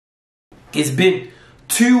It's been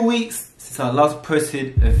 2 weeks since I last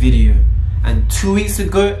posted a video, and 2 weeks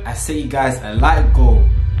ago I set you guys a like goal.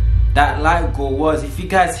 That like goal was, if you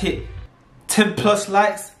guys hit 10 plus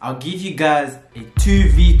likes, I'll give you guys a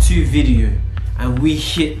 2v2 video, and we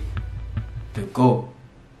hit the goal.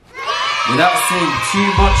 Without saying too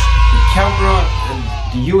much, the camera and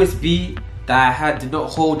the USB that I had did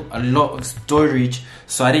not hold a lot of storage,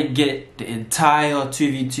 so I didn't get the entire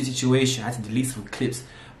 2v2 situation. I had to delete some clips.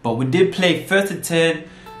 But we did play first to 10, and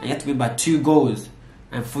you have to win by 2 goals.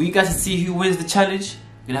 And for you guys to see who wins the challenge,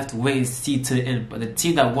 you're gonna have to wait and see to the end. But the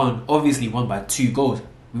team that won obviously won by 2 goals.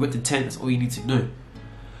 We went to 10, that's all you need to know.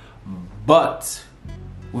 But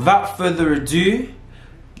without further ado,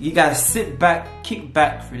 you guys sit back, kick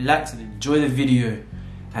back, relax, and enjoy the video.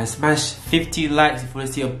 And smash 15 likes if you want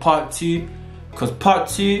to see a part 2, because part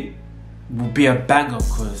 2 will be a banger,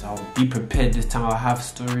 because I'll be prepared this time. I'll have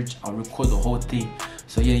storage, I'll record the whole thing.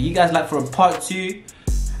 So yeah, you guys like for a part 2,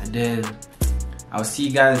 and then I'll see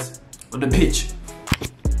you guys on the pitch.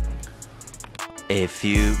 A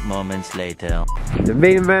few moments later. The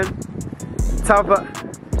main man, Taba,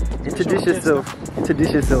 introduce yourself.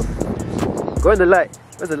 Introduce yourself. Go in the light.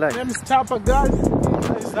 Where's the light? My name is Tapa, guys.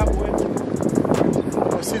 Is that way?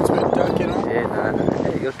 Oh, since we're dark, you know? Yeah, nah.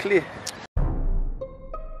 Hey, you're clear.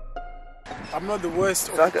 I'm not the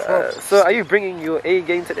worst. So are you bringing your A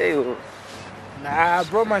game today? Or? Nah, I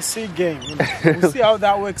brought my C game. We'll see how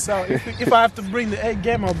that works out. If I have to bring the A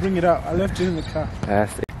game, I'll bring it out. I left it in the car.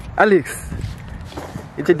 Alex,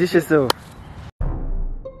 introduce yourself.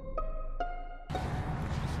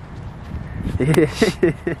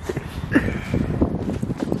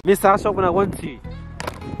 Mr. Ashok when I want to.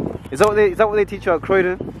 Is that what they teach you at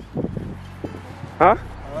Croydon? Huh?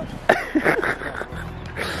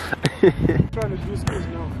 Trying to do skills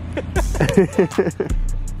now.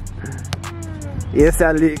 Yes,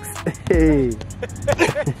 Alex. Hey.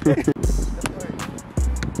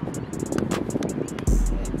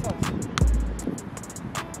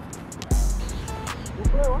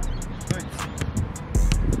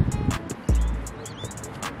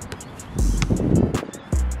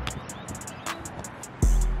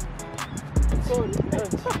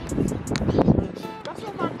 That's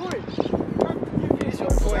not my point. It's your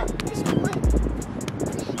point.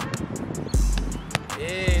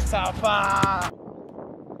 Hey, Tapa.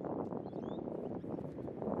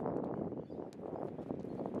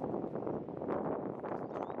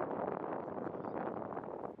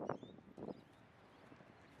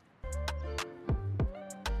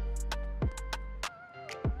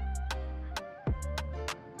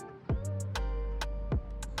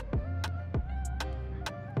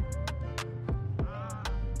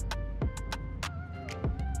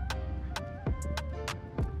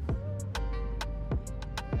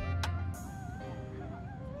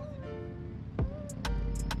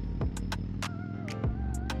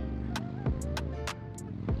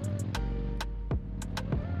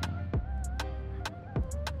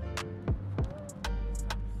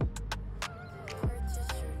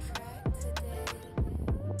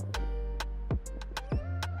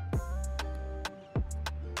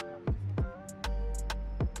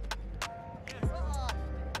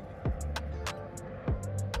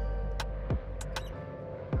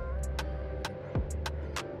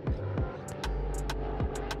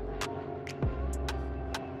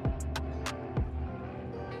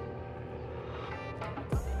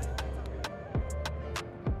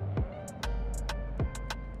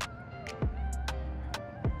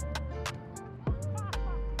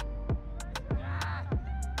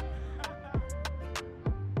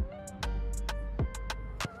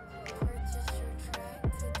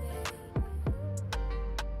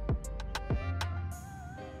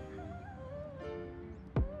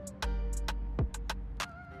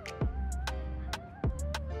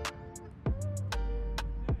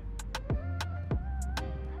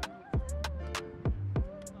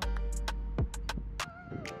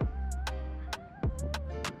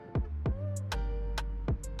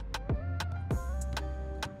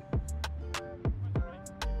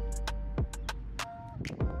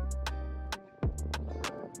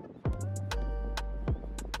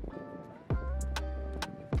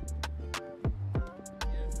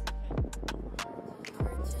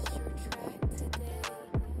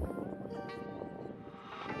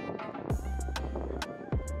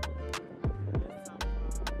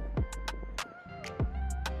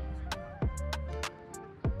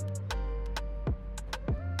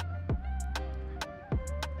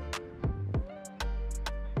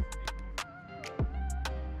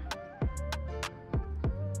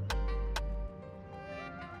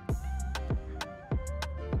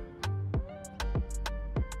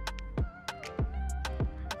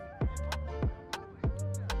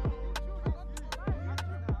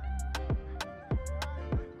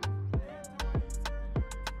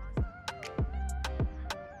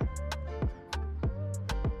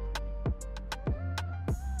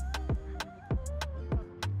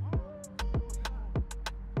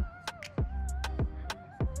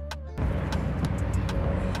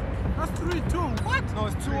 No,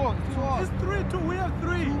 it's 2-all. 2-all. It's 3-2. We have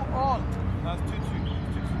 3. 2-all. That's 2-2.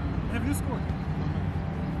 Have you scored?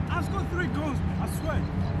 I've scored 3 goals, I swear.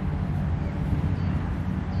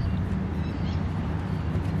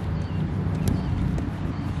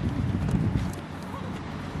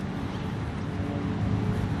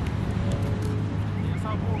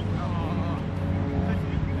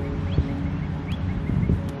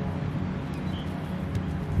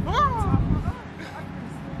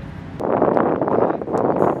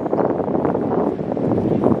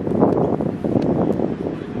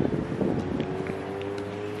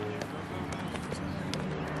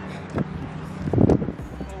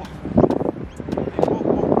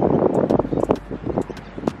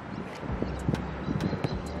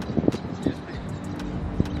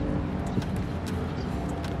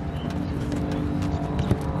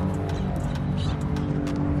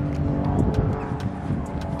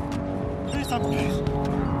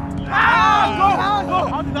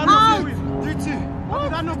 How did that not go in? 3-2. How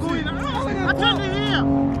did that not go in? I turned it here.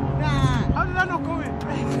 How did that not go in?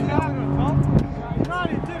 No,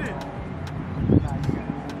 he did it.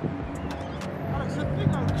 Alex, I think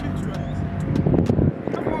I'll cheat you, Alex.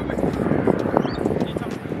 Come on, Alex.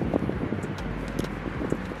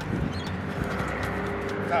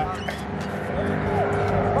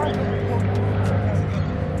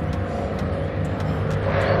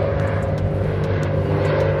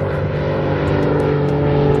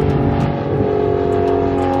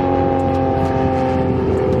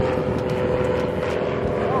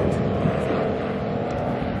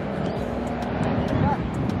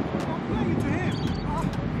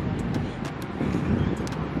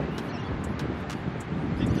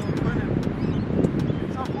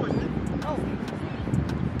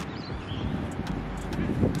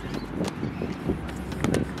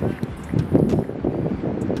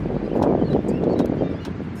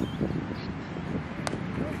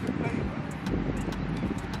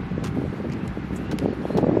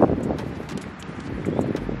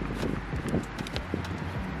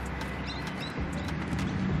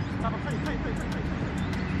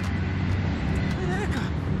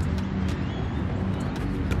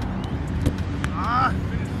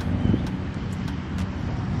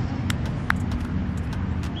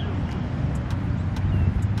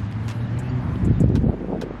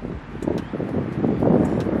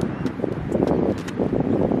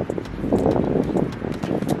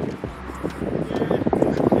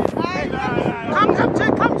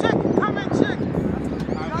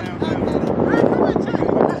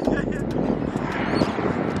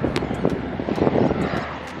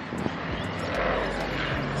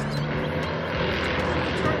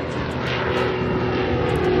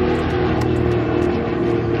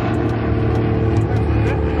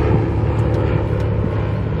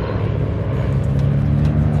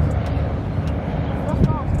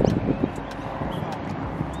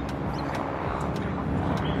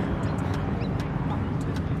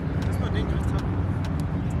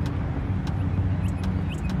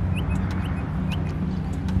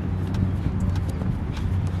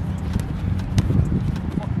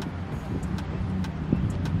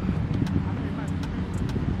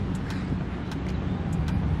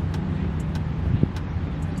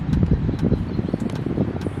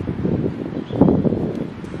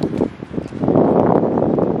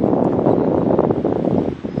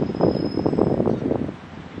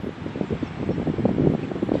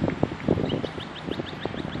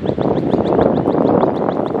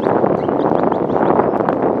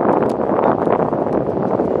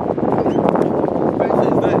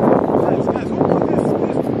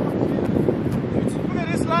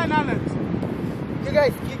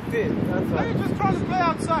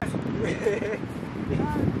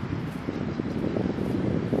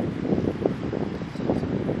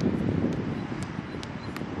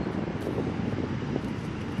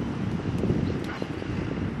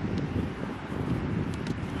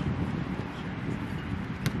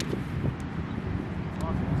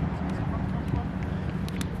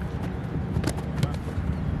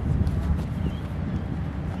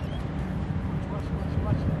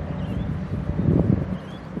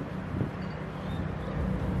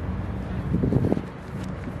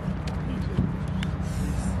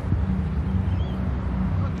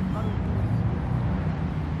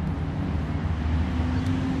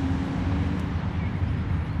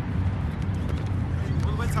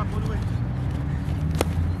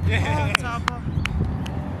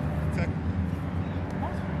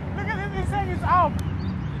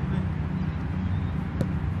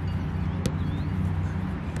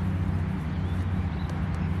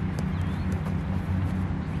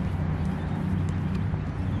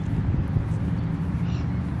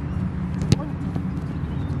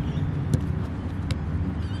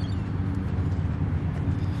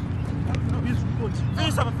 coach.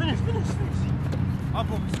 Finish, Saba, finish. Up,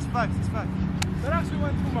 bro, 6'5". That actually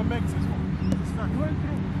went through my legs as well. 6'5". Went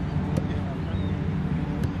through.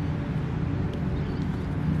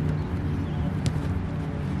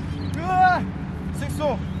 Good.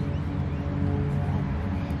 6'4".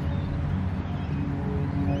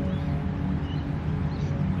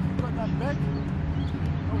 Got that back.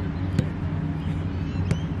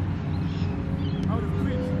 Out of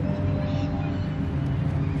reach.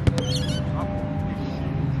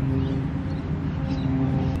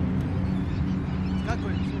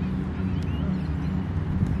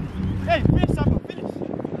 Hey, finish, Saba, finish.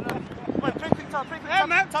 Come on, play quick top. Hey,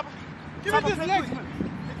 man. Give me this leg, man.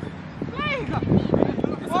 Leg.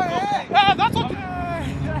 Oh, yeah. Yeah, that's okay.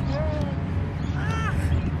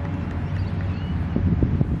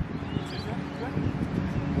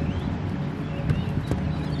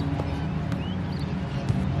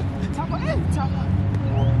 Saba, hey, Saba.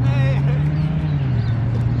 Hey.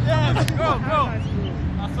 Yes, go.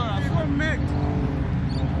 That's all right. You're Mick.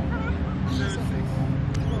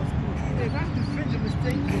 Hey, that's defend the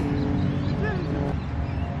mistake.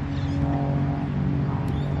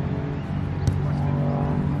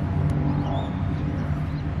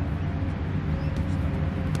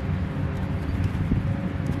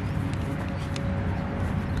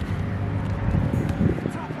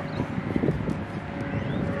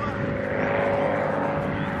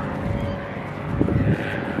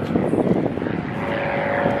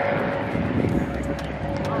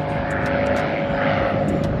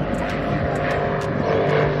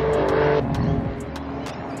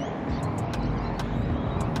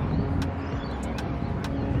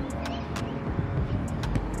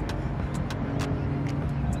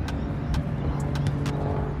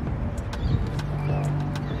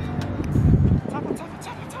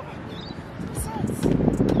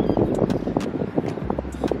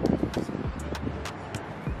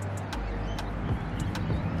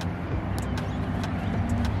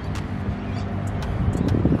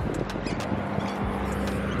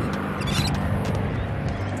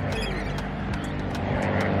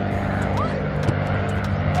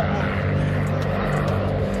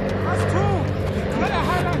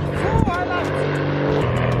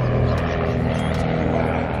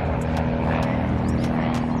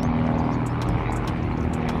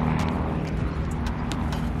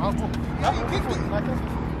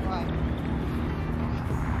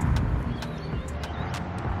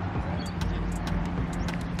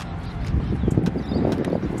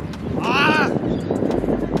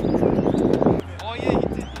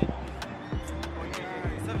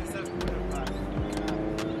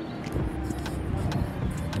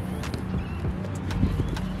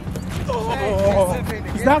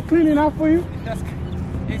 Is that clean enough for you? That's good.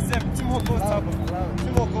 8-7. 2 more goals, Saba.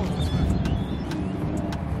 2 more goals.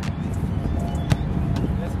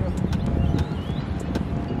 Let's go.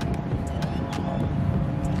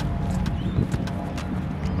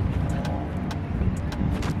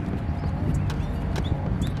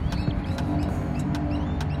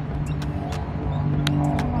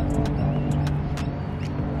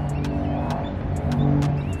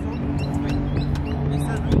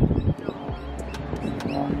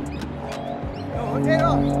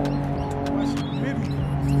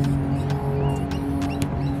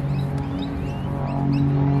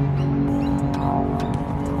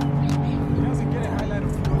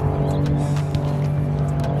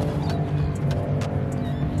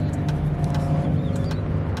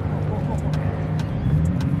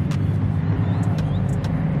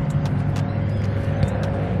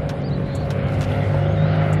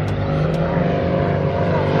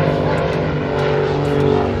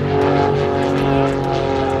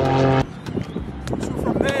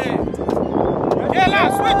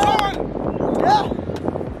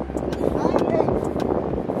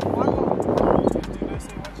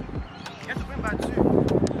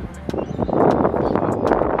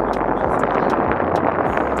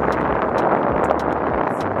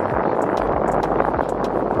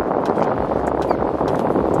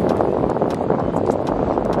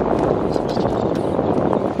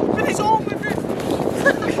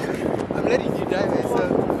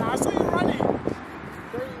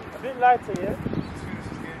 Lighter, yeah?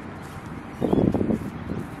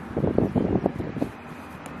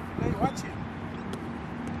 Hey, watch it.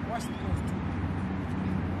 Watch the post.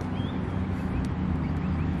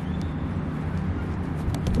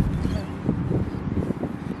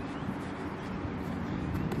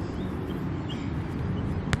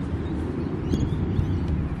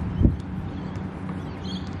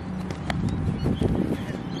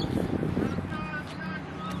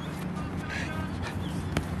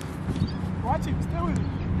 Watch him, stay with him.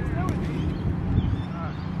 Stay with him.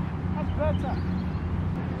 better.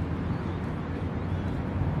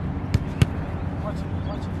 Watch it,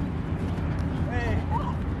 watch it. Hey.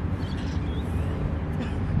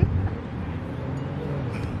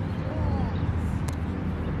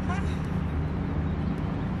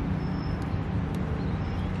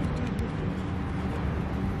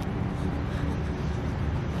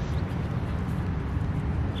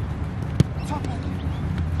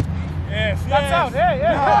 Yes, that's out. Hey,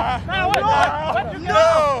 yeah. No, wait.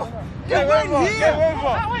 No. Get over. Get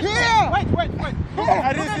over. Here. Wait.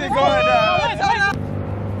 I didn't see it going down.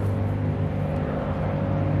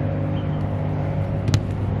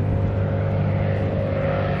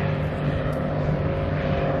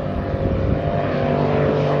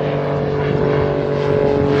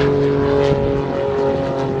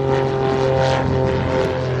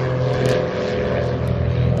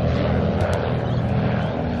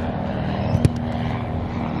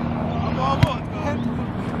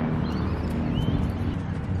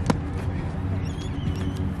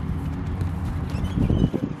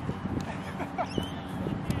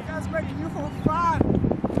 Making you for fun.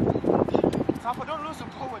 Papa, don't lose some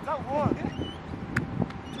power. That work.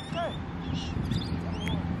 It's okay.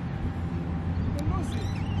 Don't lose it.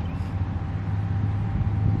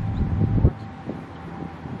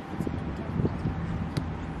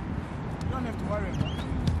 You don't have to worry about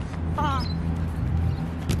it.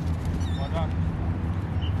 Well done.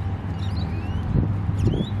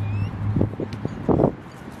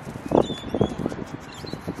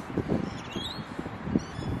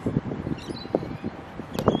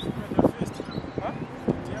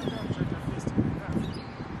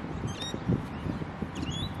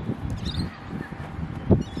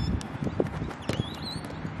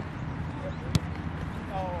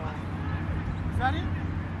 Is that it?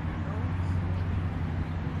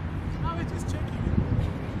 No, we're just checking it.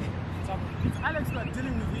 It's Alex we're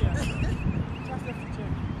dealing with here. Just have to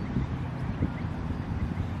check.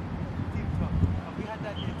 We had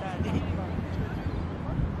that the entire day.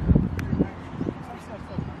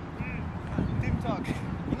 Team talk.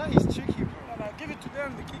 You know he's tricky, bro. No, give it to them,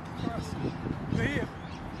 the kick first. You're here.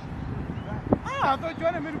 I thought you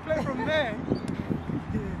wanted me to play from there.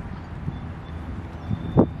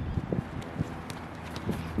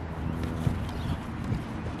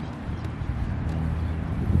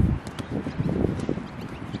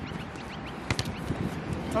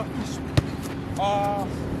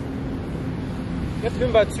 You have to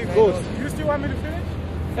win by 2 goals. You still want me to finish?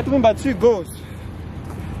 You have to win by 2 goals. This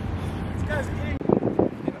guy's eating.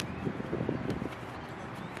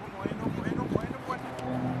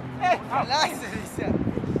 Hey, relax it, he said.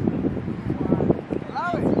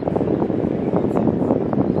 Allow it.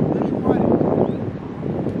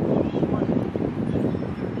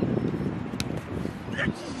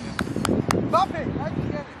 Mbappe, how'd you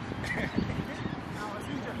get it?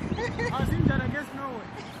 I was injured against Norway.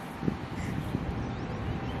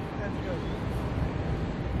 Let's go.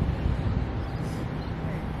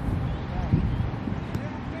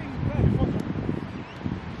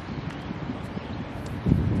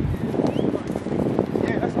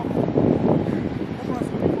 Yeah, that's all.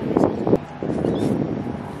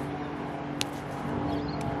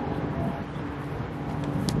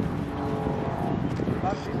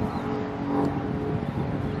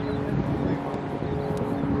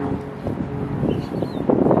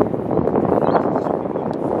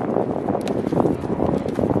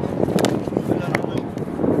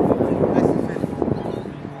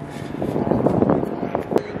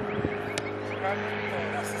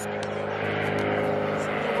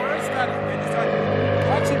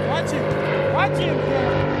 Watch him!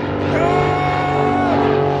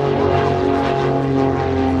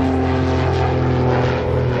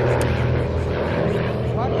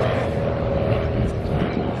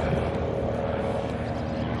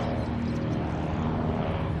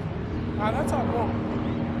 That's our goal.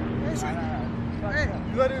 Hey,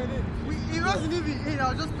 you got it in. He wasn't even in, I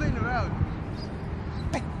was just playing around.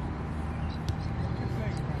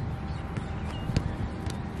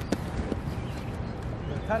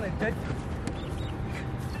 Talented.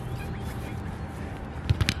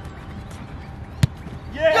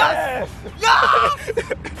 Yes! Yes!